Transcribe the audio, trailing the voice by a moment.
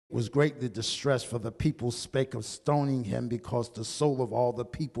was greatly distressed, for the people spake of stoning him, because the soul of all the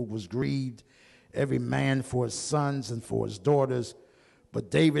people was grieved, every man for his sons and for his daughters. But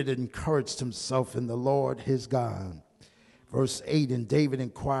David encouraged himself in the Lord his God. Verse 8, and David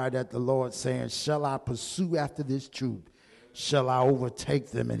inquired at the Lord, saying, shall I pursue after this troop? Shall I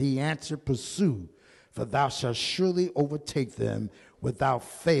overtake them? And he answered, pursue, for thou shalt surely overtake them, without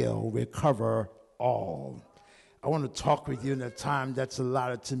fail recover all. I want to talk with you in a time that's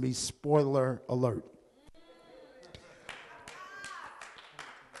allotted to me. Spoiler alert.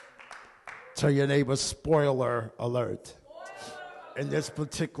 Tell your neighbor, spoiler alert. In this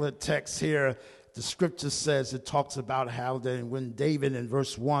particular text here, the scripture says, it talks about how then when David, in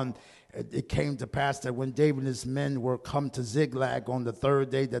verse 1, it came to pass that when David and his men were come to Ziklag on the third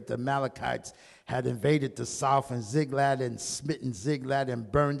day, that the Amalekites had invaded the south and Ziklag, and smitten Ziklag and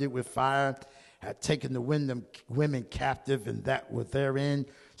burned it with fire, had taken the women captive, and that were therein,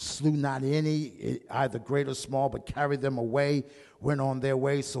 slew not any, either great or small, but carried them away, went on their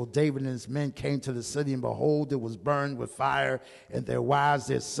way. So David and his men came to the city, and behold, it was burned with fire, and their wives,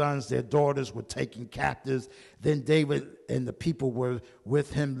 their sons, their daughters were taken captives. Then David and the people were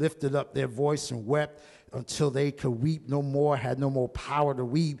with him lifted up their voice and wept until they could weep no more, had no more power to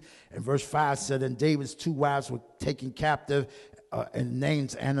weep. And verse 5 said, and David's two wives were taken captive, and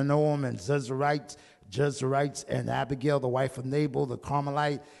names Ananoam and Jezreelites, and Abigail, the wife of Nabal, the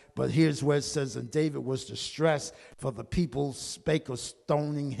Carmelite. But here's where it says, and David was distressed, for the people spake of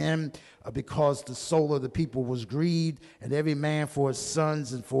stoning him, because the soul of the people was grieved, and every man for his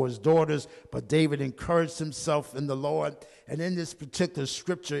sons and for his daughters. But David encouraged himself in the Lord. And in this particular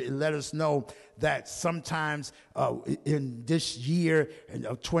scripture, it let us know that sometimes in this year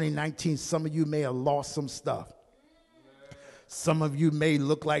of 2019, some of you may have lost some stuff. Some of you may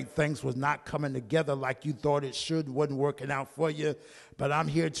look like things was not coming together like you thought it should, wasn't working out for you. But I'm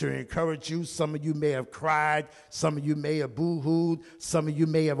here to encourage you. Some of you may have cried. Some of you may have boo-hooed. Some of you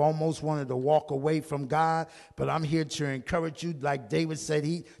may have almost wanted to walk away from God. But I'm here to encourage you. Like David said,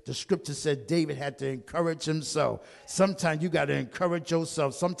 the scripture said David had to encourage himself. Sometimes you got to encourage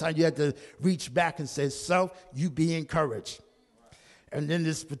yourself. Sometimes you have to reach back and say, self, you be encouraged. And in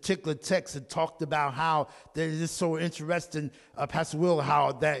this particular text, it talked about how this is so interesting, Pastor Will,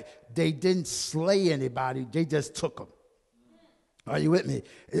 how that they didn't slay anybody, they just took them. Are you with me?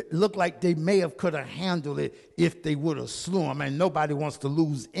 It looked like they could have handled it if they would have slew them. And nobody wants to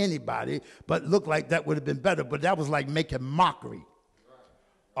lose anybody, but it looked like that would have been better. But that was like making mockery.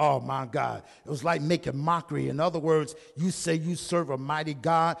 Oh, my God. It was like making mockery. In other words, you say you serve a mighty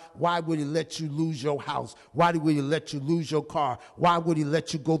God. Why would he let you lose your house? Why would he let you lose your car? Why would he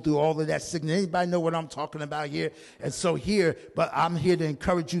let you go through all of that sickness? Anybody know what I'm talking about here? And so here, but I'm here to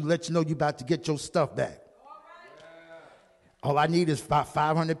encourage you, let you know you're about to get your stuff back. All I need is about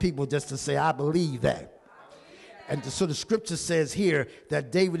 500 people just to say, I believe that. And so the scripture says here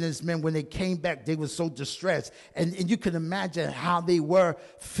that David and his men, when they came back, they were so distressed. And you can imagine how they were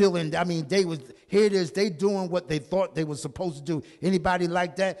feeling. I mean, here it is, they doing what they thought they were supposed to do. Anybody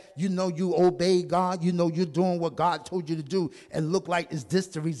like that? You know you obey God. You know you're doing what God told you to do. And look like, is this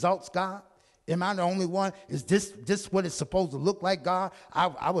the results, God? Am I the only one? Is this what it's supposed to look like, God?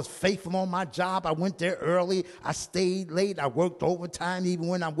 I was faithful on my job. I went there early. I stayed late. I worked overtime even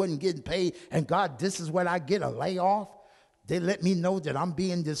when I wasn't getting paid. And God, this is what I get, a layoff? They let me know that I'm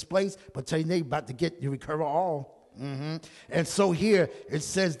being displaced, but tell you they're about to get you recover all. Mm-hmm. And so here it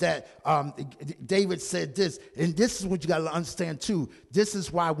says that David said this, and this is what you got to understand too. This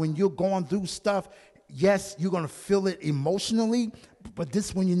is why when you're going through stuff, yes, you're going to feel it emotionally, but this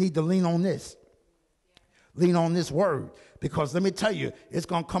is when you need to lean on this. Lean on this word. Because let me tell you, it's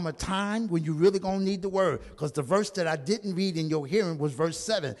going to come a time when you're really going to need the word. Because the verse that I didn't read in your hearing was verse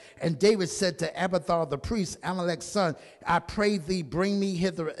 7. And David said to Abiathar the priest, Amalek's son, I pray thee, bring me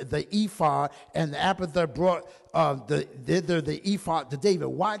hither the ephod. And Abiathar brought the ephod to David.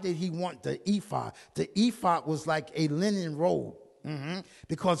 Why did he want the ephod? The ephod was like a linen robe. Mm-hmm.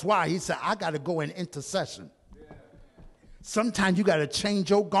 Because why? He said, I got to go in intercession. Sometimes you got to change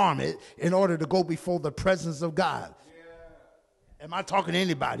your garment in order to go before the presence of God. Yeah. Am I talking to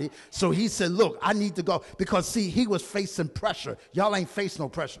anybody? So he said, look, I need to go. Because, see, he was facing pressure. Y'all ain't faced no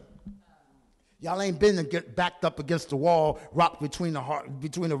pressure. Y'all ain't been and get backed up against the wall, rocked between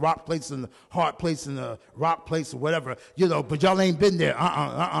the rock place and the hard place and the rock place or whatever, you know, but y'all ain't been there.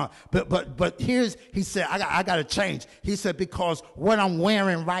 But he said, I got to change. He said, because what I'm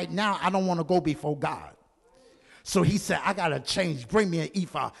wearing right now, I don't want to go before God. So he said, I got to change. Bring me an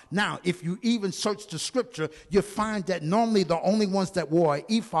ephod. Now, if you even search the scripture, you find that normally the only ones that wore an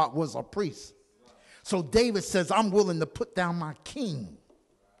ephod was a priest. So David says, I'm willing to put down my king.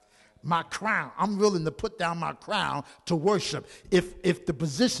 my crown. I'm willing to put down my crown to worship. If the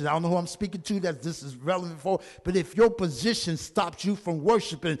position, I don't know who I'm speaking to that this is relevant for, but if your position stops you from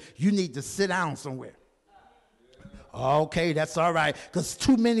worshiping, you need to sit down somewhere. Okay, that's all right, because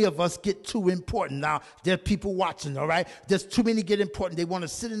too many of us get too important. Now, there are people watching, all right? There's too many get important. They want to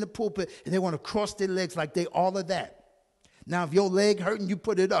sit in the pulpit, and they want to cross their legs like they all of that. Now, if your leg hurting, you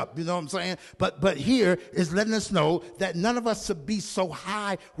put it up, you know what I'm saying? But here is letting us know that none of us should be so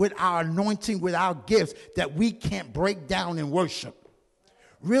high with our anointing, with our gifts, that we can't break down in worship.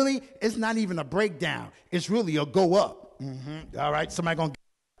 Really, it's not even a breakdown. It's really a go up. All right, somebody going to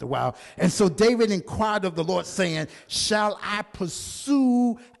a while. And so David inquired of the Lord, saying, shall I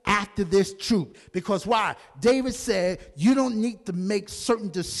pursue after this truth? Because why? David said, you don't need to make certain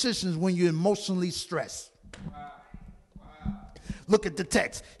decisions when you're emotionally stressed. Look at the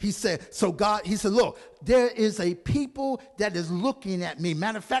text. He said, look, there is a people that is looking at me.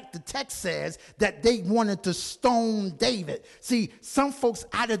 Matter of fact, the text says that they wanted to stone David. See, some folks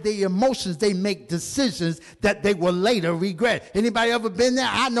out of their emotions, they make decisions that they will later regret. Anybody ever been there?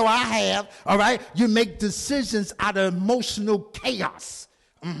 I know I have, all right? You make decisions out of emotional chaos.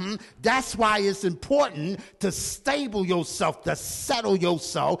 That's why it's important to stable yourself, to settle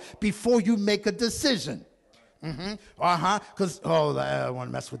yourself before you make a decision. Because, I want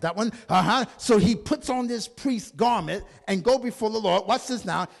to mess with that one. So he puts on this priest's garment and go before the Lord. Watch this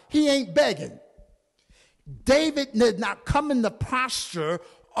now. He ain't begging. David did not come in the posture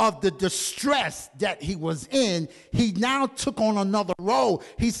of the distress that he was in. He now took on another role.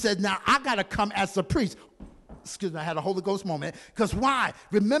 He said, now I got to come as a priest. Excuse me, I had a Holy Ghost moment. Because why?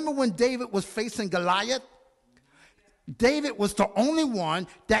 Remember when David was facing Goliath? David was the only one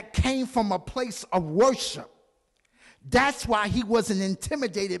that came from a place of worship. That's why he wasn't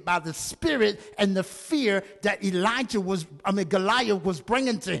intimidated by the spirit and the fear that Goliath was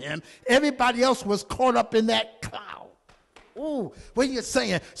bringing to him. Everybody else was caught up in that cloud. Ooh, what are you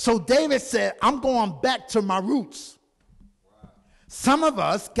saying? So David said, I'm going back to my roots. Some of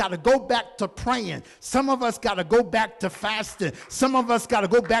us got to go back to praying. Some of us got to go back to fasting. Some of us got to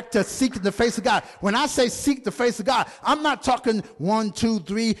go back to seeking the face of God. When I say seek the face of God, I'm not talking 1, 2,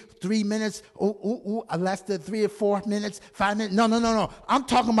 3 minutes. Less than 3 or 4 minutes, 5 minutes. No. I'm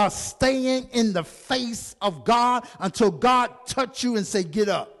talking about staying in the face of God until God touch you and say, get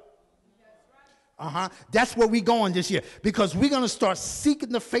up. That's where we're going this year, because we're going to start seeking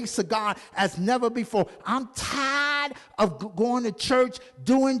the face of God as never before. I'm tired of going to church,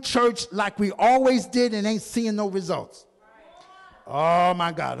 doing church like we always did and ain't seeing no results. Oh,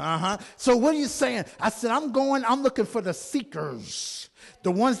 my God. So what are you saying? I said, I'm looking for the seekers.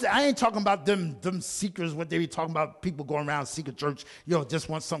 The ones that, I ain't talking about them seekers, what they be talking about, people going around seeking church, just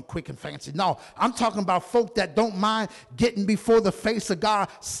want something quick and fancy. No, I'm talking about folk that don't mind getting before the face of God,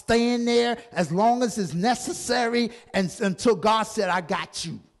 staying there as long as it's necessary and until God said, I got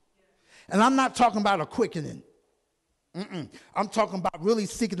you. And I'm not talking about a quickening. I'm talking about really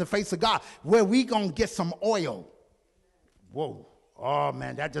seeking the face of God, where we going to get some oil. Whoa. Oh,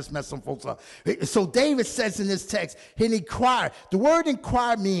 man, that just messed some folks up. So David says in this text, he inquired. The word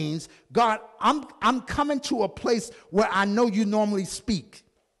inquire means, God, I'm coming to a place where I know you normally speak.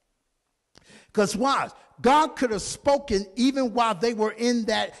 Because why? God could have spoken even while they were in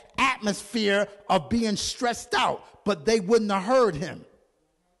that atmosphere of being stressed out, but they wouldn't have heard him.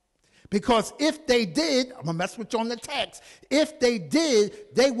 Because if they did, I'm going to mess with you on the text. If they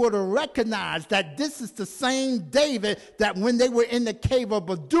did, they would have recognized that this is the same David that when they were in the cave of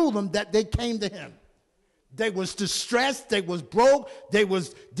Adullam that they came to him. They was distressed, they was broke, they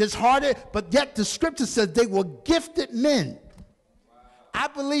was disheartened, but yet the scripture says they were gifted men. I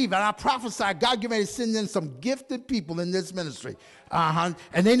believe and I prophesy God getting ready to send in some gifted people in this ministry. And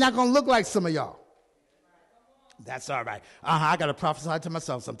they're not going to look like some of y'all. That's all right. I got to prophesy to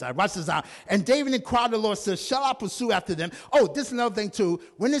myself sometimes. Watch this out. And David inquired the Lord, says, shall I pursue after them? Oh, this is another thing too.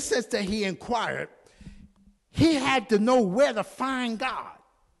 When it says that he inquired, he had to know where to find God.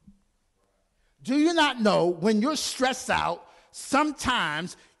 Do you not know when you're stressed out,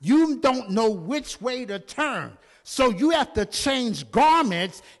 sometimes you don't know which way to turn. So you have to change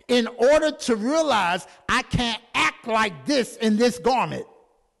garments in order to realize I can't act like this in this garment.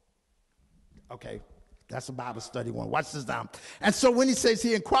 Okay. That's a Bible study one. Watch this down. And so when he says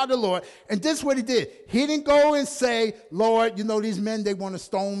he inquired the Lord, and this is what he did. He didn't go and say, Lord, these men, they want to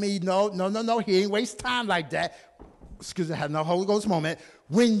stone me. No. He didn't waste time like that. Excuse me, I had no Holy Ghost moment.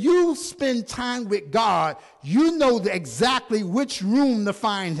 When you spend time with God, you know exactly which room to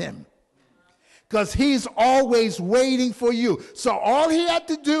find him. Because he's always waiting for you. So all he had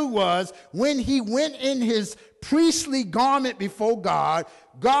to do was, when he went in his priestly garment before God,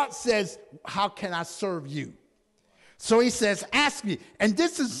 God says, how can I serve you? So he says, ask me. And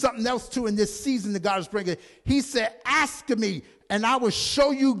this is something else too in this season that God is bringing. He said, ask me, and I will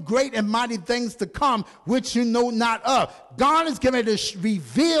show you great and mighty things to come, which you know not of. God is going to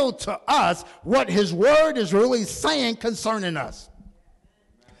reveal to us what his word is really saying concerning us.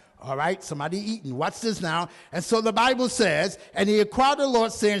 All right, somebody eating. Watch this now. And so the Bible says, and he inquired the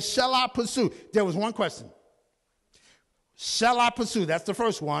Lord, saying, shall I pursue? There was one question. Shall I pursue? That's the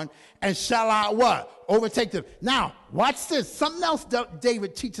first one. And shall I what? Overtake them. Now, watch this. Something else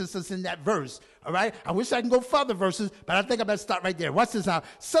David teaches us in that verse. All right? I wish I can go further verses, but I think I better start right there. Watch this now.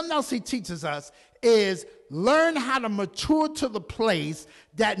 Something else he teaches us is learn how to mature to the place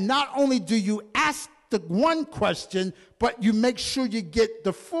that not only do you ask the one question, but you make sure you get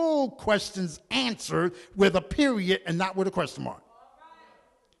the full questions answered with a period and not with a question mark.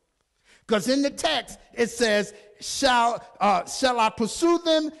 Because in the text, it says, shall I pursue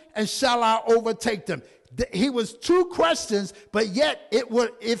them and shall I overtake them? He was two questions, but yet it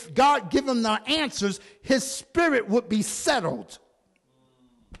would, if God give him the answers, his spirit would be settled.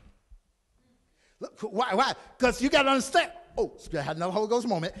 Look, why? Because you got to understand. Oh, I had another Holy Ghost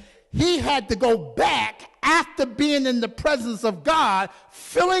moment. He had to go back after being in the presence of God,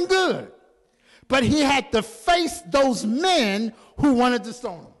 feeling good. But he had to face those men who wanted to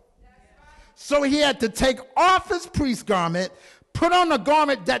stone him. So he had to take off his priest garment, put on a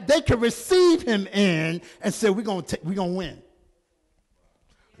garment that they could receive him in, and say, we're gonna win.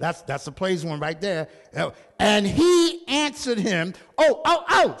 That's a praise one right there. And he answered him,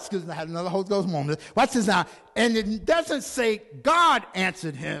 excuse me, I had another Holy Ghost moment. Watch this now. And it doesn't say God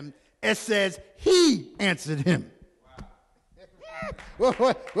answered him. It says he answered him.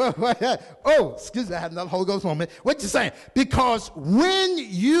 Oh, excuse me, I had another Holy Ghost moment. What you saying? Because when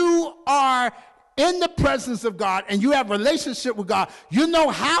you are in the presence of God and you have a relationship with God, you know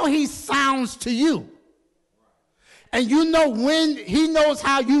how he sounds to you. And you know when he knows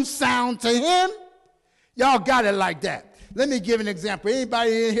how you sound to him. Y'all got it like that. Let me give an example.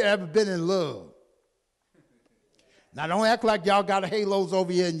 Anybody in here ever been in love? Now, don't act like y'all got halos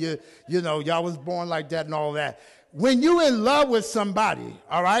over here and you know, y'all was born like that and all that. When you in love with somebody,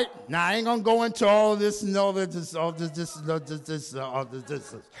 all right? Now, I ain't going to go into all this and all this.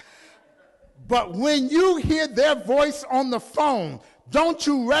 But when you hear their voice on the phone, don't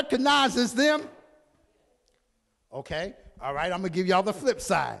you recognize it's them? Okay, all right, I'm going to give y'all the flip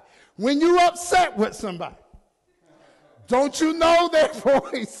side. When you upset with somebody, don't you know their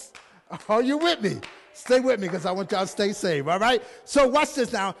voice? Are you with me? Stay with me because I want y'all to stay safe, all right? So watch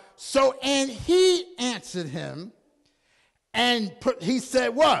this now. So, and he answered him, and he said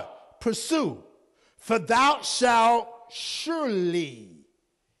what? Pursue, for thou shalt surely.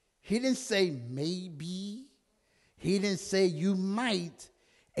 He didn't say maybe. He didn't say you might.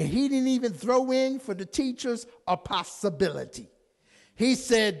 And he didn't even throw in for the teachers a possibility. He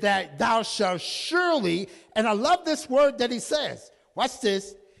said that thou shalt surely, and I love this word that he says. Watch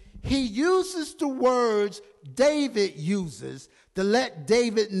this. He uses the words David uses to let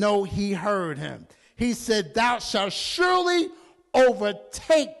David know he heard him. He said, thou shalt surely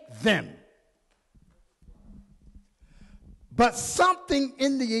overtake them. But something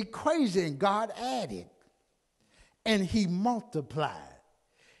in the equation God added, and he multiplied.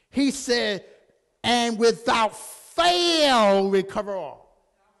 He said, and without fail recover all.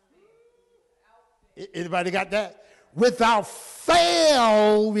 Anybody got that? Without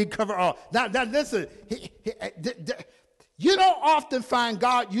fail recover all. Now listen, you don't often find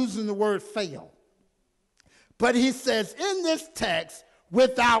God using the word fail. But he says in this text,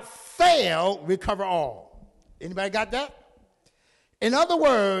 without fail recover all. Anybody got that? In other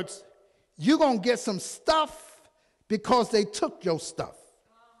words, you're going to get some stuff because they took your stuff.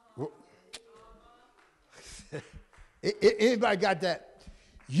 Anybody got that?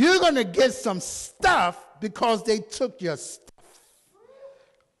 You're going to get some stuff because they took your stuff.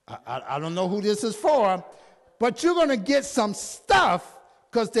 I don't know who this is for, but you're going to get some stuff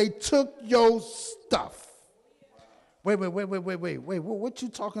because they took your stuff. Wait. What you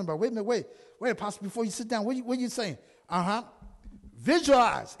talking about? Wait a minute, wait, Apostle, before you sit down, what are you saying?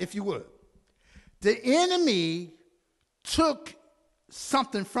 Visualize, if you would. The enemy took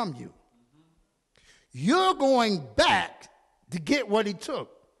something from you. You're going back to get what he took.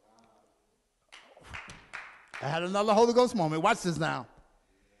 I had another Holy Ghost moment. Watch this now.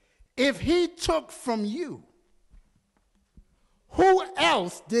 If he took from you, who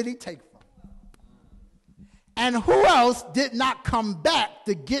else did he take from? And who else did not come back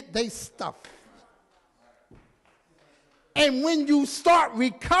to get their stuff? And when you start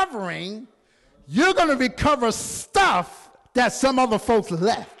recovering, you're going to recover stuff that some other folks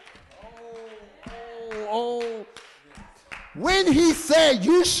left. Oh. When he said,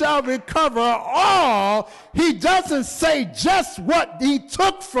 you shall recover all, he doesn't say just what he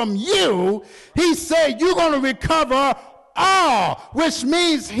took from you. He said, you're going to recover all, which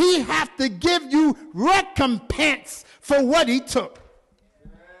means he has to give you recompense for what he took.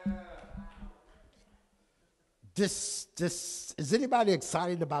 This is anybody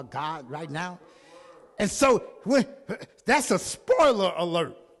excited about God right now? And so that's a spoiler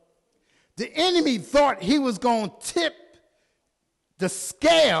alert. The enemy thought he was going to tip the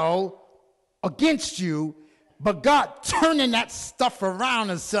scale against you, but God turning that stuff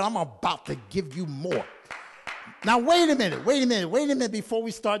around and said, I'm about to give you more. Now, wait a minute before we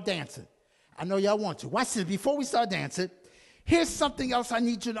start dancing. I know y'all want to. Watch this. Before we start dancing, here's something else I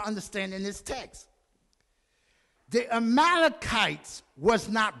need you to understand in this text. The Amalekites was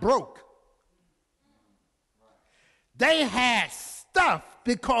not broke. They had stuff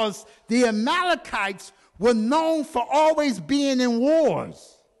because the Amalekites were known for always being in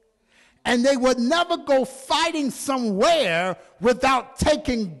wars. And they would never go fighting somewhere without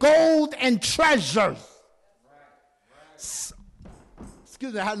taking gold and treasures.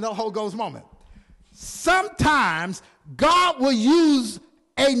 Excuse me, I had no Holy Ghost moment. Sometimes God will use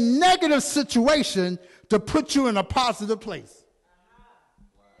a negative situation to put you in a positive place.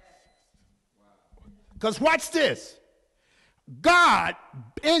 Because watch this. God,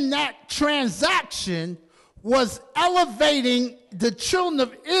 in that transaction, was elevating the children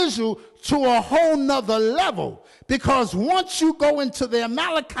of Israel to a whole nother level. Because once you go into the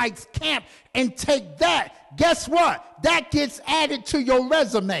Amalekites' camp and take that, guess what? That gets added to your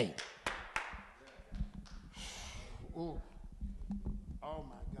resume. Ooh. Oh,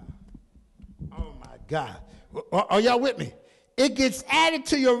 my God. Oh, my God. Are y'all with me? It gets added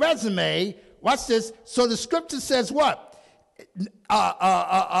to your resume. Watch this. So the scripture says what? And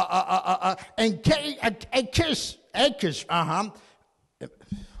Akish,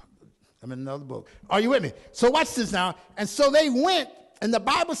 I'm in another book. Are you with me? So watch this now. And so they went, and the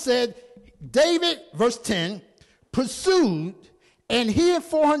Bible said, David, verse 10, pursued, and he and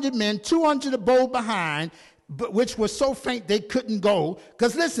 400 men, 200 abode behind, but which were so faint they couldn't go.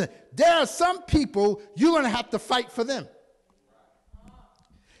 Because listen, there are some people you're going to have to fight for them.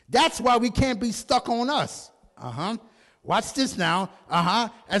 That's why we can't be stuck on us. Watch this now.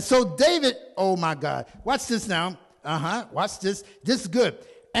 And so David, oh my God. Watch this now. Watch this. This is good.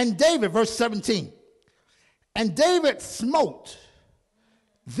 And David, verse 17. And David smote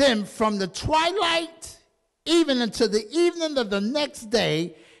them from the twilight even until the evening of the next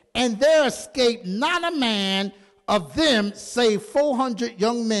day, and there escaped not a man of them save 400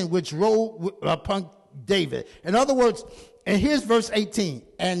 young men which rode upon David. In other words, and here's verse 18.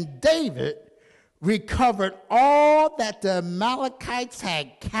 And David recovered all that the Amalekites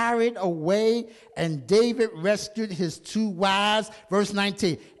had carried away, and David rescued his 2 wives. Verse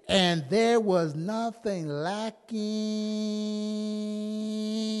 19. And there was nothing lacking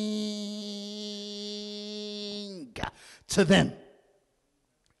to them.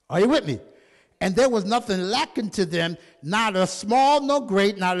 Are you with me? And there was nothing lacking to them, neither small nor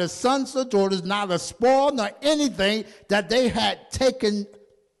great, neither sons nor daughters, neither spoil nor anything that they had taken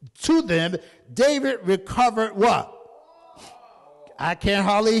to them. David recovered what? I can't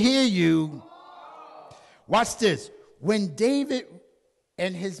hardly hear you. Watch this. When David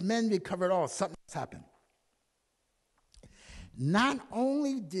and his men recovered all, something else happened. Not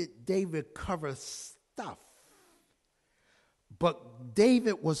only did they recover stuff, but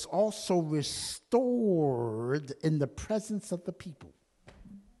David was also restored in the presence of the people.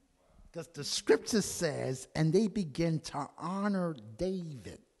 Because the scripture says, and they began to honor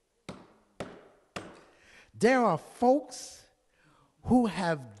David. There are folks who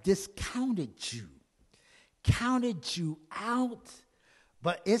have discounted you, counted you out,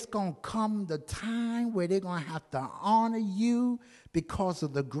 but it's going to come the time where they're going to have to honor you because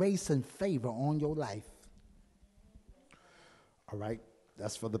of the grace and favor on your life. All right,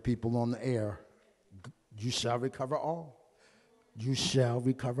 that's for the people on the air. You shall recover all. You shall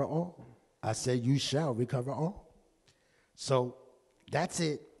recover all. I said you shall recover all. So that's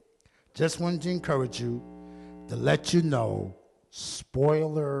it. Just wanted to encourage you to let you know,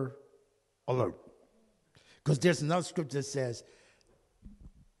 spoiler alert. Because there's another scripture that says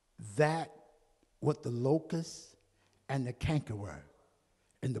that what the locust and the cankerworm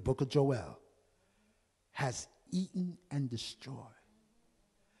in the book of Joel has eaten and destroyed.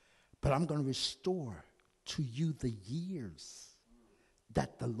 But I'm going to restore to you the years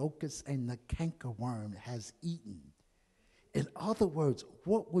that the locust and the cankerworm has eaten. In other words,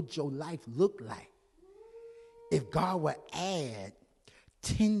 what would your life look like if God would add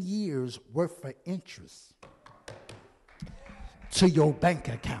 10 years worth of interest to your bank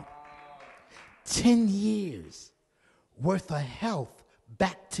account, 10 years worth of health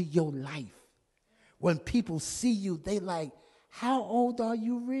back to your life. When people see you, they like, how old are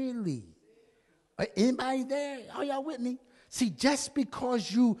you really? Anybody there? Are y'all with me? See, just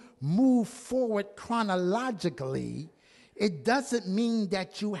because you move forward chronologically, it doesn't mean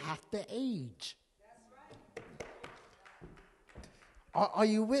that you have to age. Are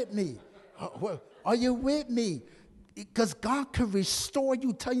you with me? Are you with me? Because God can restore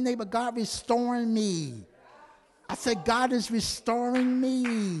you. Tell your neighbor, God restoring me. I said, God is restoring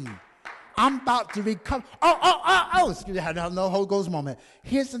me. I'm about to recover. Excuse me, I have no Holy Ghost moment.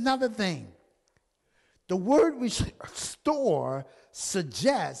 Here's another thing. The word restore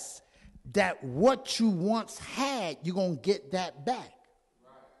suggests that what you once had, you're going to get that back.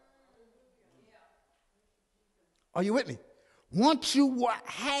 Are you with me? Once you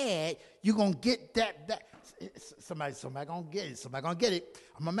had, you're going to get that back. Somebody going to get it. Somebody going to get it.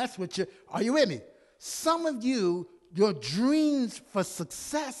 I'm going to mess with you. Are you with me? Some of you, your dreams for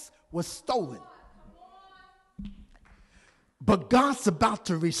success was stolen. But God's about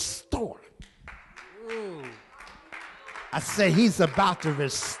to restore. Ooh. I say he's about to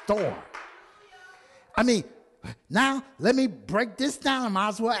restore. I mean, now let me break this down. I might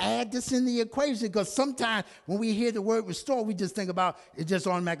as well add this in the equation, because sometimes when we hear the word restore, we just think about it just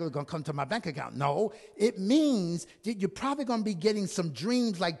automatically going to come to my bank account. No, it means that you're probably going to be getting some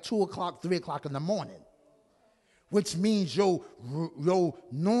dreams like 2 o'clock, 3 o'clock in the morning, which means your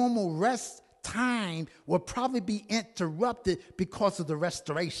normal rest time will probably be interrupted because of the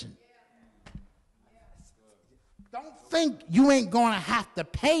restoration. Don't think you ain't going to have to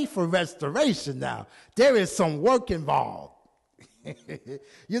pay for restoration now. There is some work involved.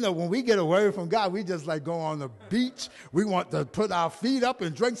 You know, when we get a word from God, we just like go on the beach. We want to put our feet up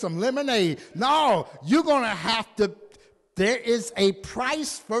and drink some lemonade. No, you're going to have to. There is a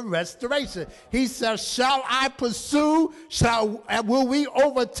price for restoration. He says, shall I pursue? Will we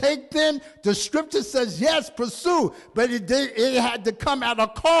overtake them? The scripture says, yes, pursue. But it had to come at a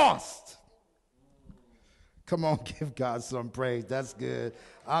cost. Come on, give God some praise. That's good.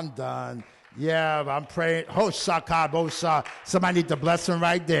 I'm done. Yeah, I'm praying. Somebody need to bless him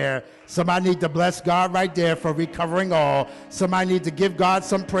right there. Somebody need to bless God right there for recovering all. Somebody need to give God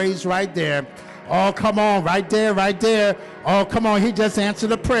some praise right there. Oh, come on, right there, right there. Oh, come on, he just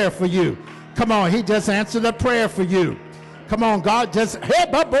answered a prayer for you. Come on, he just answered a prayer for you. Come on, God, just,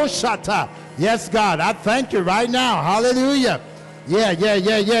 yes, God, I thank you right now. Hallelujah.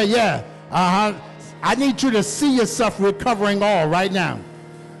 Yeah. I need you to see yourself recovering all right now.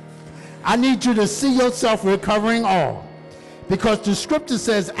 I need you to see yourself recovering all. Because the scripture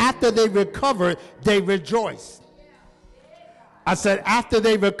says after they recovered, they rejoiced. I said after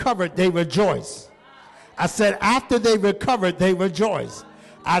they recovered, they rejoiced. I said after they recovered, they rejoiced.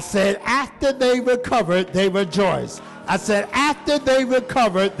 I said after they recovered, they rejoiced. I said after they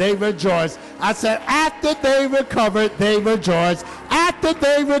recovered, they rejoiced. I said after they recovered, they rejoiced. After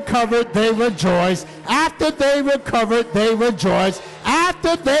they recovered, they rejoiced. After they recovered, they rejoiced.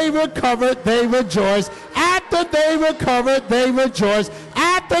 After they recovered, they rejoiced. After they recovered, they rejoiced.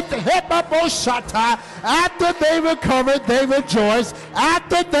 After they recovered, they rejoiced.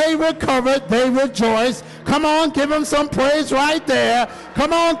 After they recovered, they rejoiced. Come on, give him some praise right there.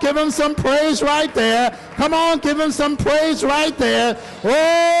 Come on, give him some praise right there. Come on, give him some praise right there.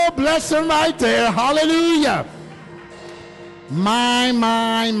 Oh, bless him right there. Hallelujah. My.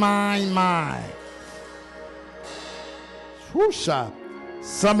 Whoosha.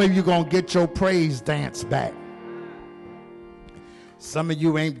 Some of you going to get your praise dance back. Some of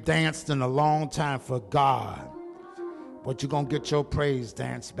you ain't danced in a long time for God, but you're going to get your praise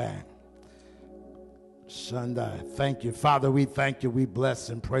dance back. Shanda, thank you. Father, we thank you. We bless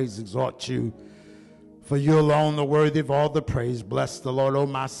and praise, exalt you. For you alone are worthy of all the praise. Bless the Lord, oh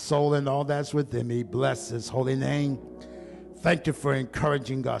my soul, and all that's within me. Bless his holy name. Thank you for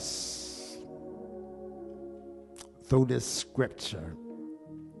encouraging us through this scripture.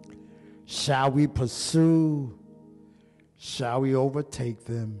 Shall we pursue? Shall we overtake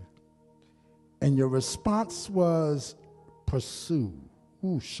them? And your response was pursue.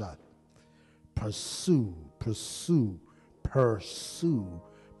 Ooh, shot. Pursue, pursue, pursue,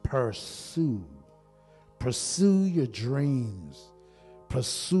 pursue. Pursue your dreams.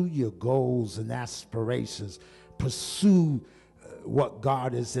 Pursue your goals and aspirations. Pursue what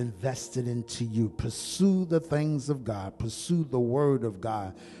God has invested into you. Pursue the things of God. Pursue the word of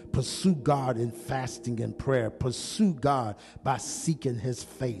God. Pursue God in fasting and prayer. Pursue God by seeking his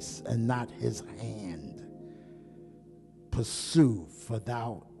face and not his hand. pursue, for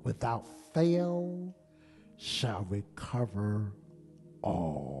thou without fail shall recover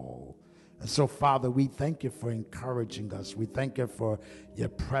all. And so, Father, we thank you for encouraging us. We thank you for your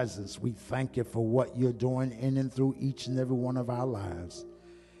presence. We thank you for what you're doing in and through each and every one of our lives.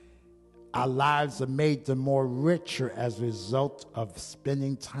 Our lives are made the more richer as a result of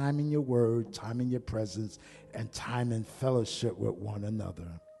spending time in your word, time in your presence, and time in fellowship with one another.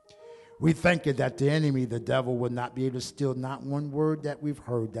 We thank you that the enemy, the devil, will not be able to steal not one word that we've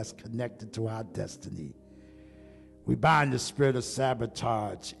heard that's connected to our destiny. We bind the spirit of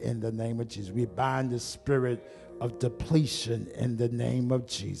sabotage in the name of Jesus. We bind the spirit of depletion in the name of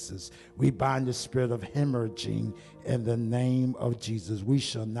Jesus. We bind the spirit of hemorrhaging in the name of Jesus. We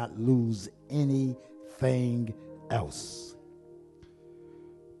shall not lose anything else.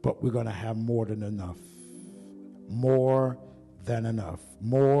 But we're going to have more than enough. More than enough.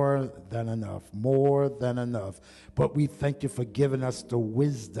 More than enough. More than enough. But we thank you for giving us the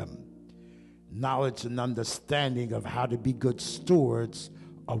wisdom, knowledge, and understanding of how to be good stewards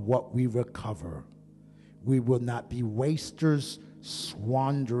of what we recover. We will not be wasters,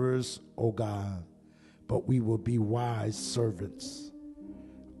 squanderers, oh God, but we will be wise servants,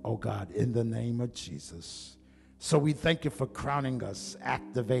 oh God, in the name of Jesus. So we thank you for crowning us,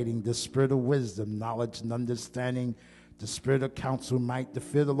 activating the spirit of wisdom, knowledge, and understanding, the spirit of counsel, might, the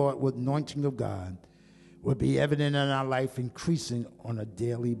fear of the Lord with anointing of God will be evident in our life, increasing on a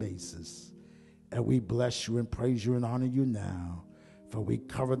daily basis. And we bless you and praise you and honor you now, for we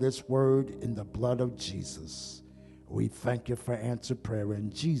cover this word in the blood of Jesus. We thank you for answered prayer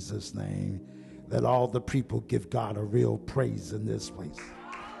in Jesus' name. Let all the people give God a real praise in this place.